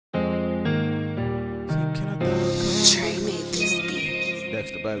Trey made this beat.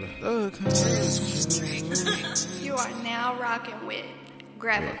 Dexter, baby. You are now rocking with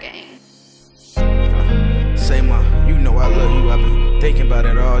Gravelboy. Say you know I love you. I've been thinking about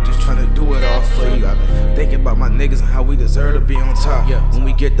it all, just trying to do it all for you. I've been thinking about my niggas and how we deserve to be on top. When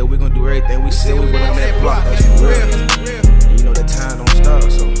we get there, we gon' do everything we said we would on that block. That's real. And you know the time don't stop,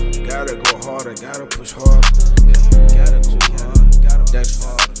 so gotta go harder, gotta push hard. Gotta go hard, that's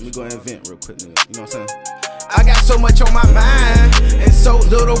hard. Let me go ahead and vent real quick, nigga. You know what I'm saying? I got so much on my mind and so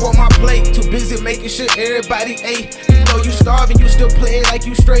little on my plate. Too busy making sure everybody ate. Even though you starving, you still play it like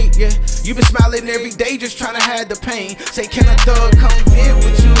you straight, yeah. You been smiling every day just trying to hide the pain. Say, can a thug come vent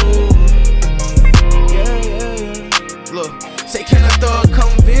with you? Yeah. Look, say, can a thug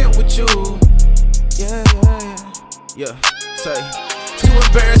come vent with you? Yeah. Say, too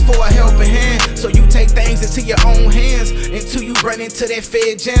embarrassed for a helping hand, so you take things into your own hands until you run into that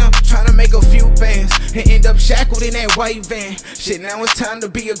fed jam, trying to make a few bands and end up shackled in that white van. Shit, now it's time to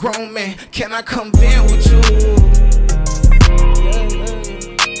be a grown man. Can I come vent with you?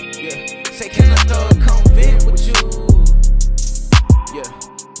 Yeah. Say, can a thug come vent with you?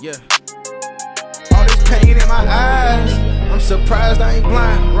 Yeah. All this pain in my eyes, I'm surprised I ain't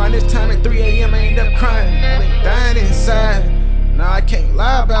blind. Around this time at 3 AM I end up crying. I been dying inside. Now I can't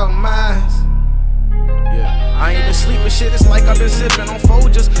lie about mine. Yeah, I ain't been sleeping, shit, it's like I've been sipping on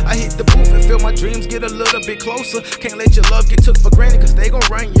Folgers. I hit the booth and feel my dreams get a little bit closer. Can't let your love get took for granted, cause they gon'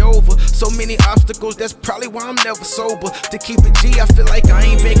 run you over. So many obstacles, that's probably why I'm never sober. To keep it G, I feel like I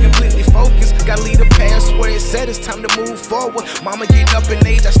ain't been completely focused. Gotta leave the past where it's at, it's time to move forward. Mama getting up in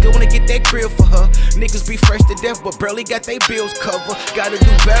age, I still wanna get that crib for her. Niggas be fresh to death, but barely got they bills covered. Gotta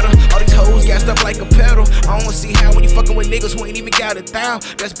do better, all these hoes gassed up like a pedal. I don't see how when you fucking with niggas who ain't even got a thou.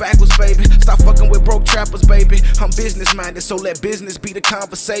 That's backwards, baby. Stop fucking with broke trappers, baby. I'm business minded, so let business be the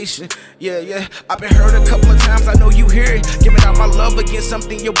conversation. Yeah. I've been hurt a couple of times, I know you hear it. Giving out my love against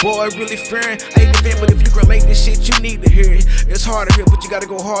something your boy really fearing. I ain't the vent, but if you can relate this shit, you need to hear it. It's hard to hear, but you gotta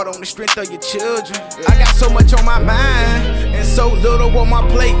go hard on the strength of your children. I got so much on my mind and so little on my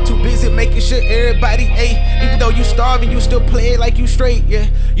plate. Too busy making sure everybody ate. Even though you starving, you still play it like you straight, yeah.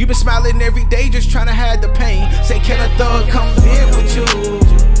 You been smiling every day just trying to hide the pain. Say, can a thug come vent with you?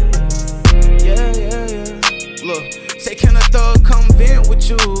 Yeah. Look, say, can a thug come vent with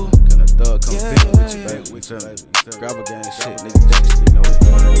you? Can a thug come vent with you, baby? With you, Gravel gang shit, nigga, Dexter, you know what?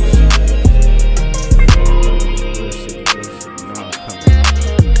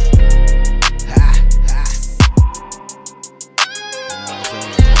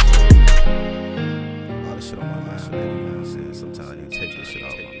 All this shit on my mind, you know what I'm saying? Sometimes I need to take this shit off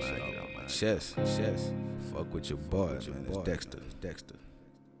my mind, get out my chest. Fuck with your boy, man. It's Dexter.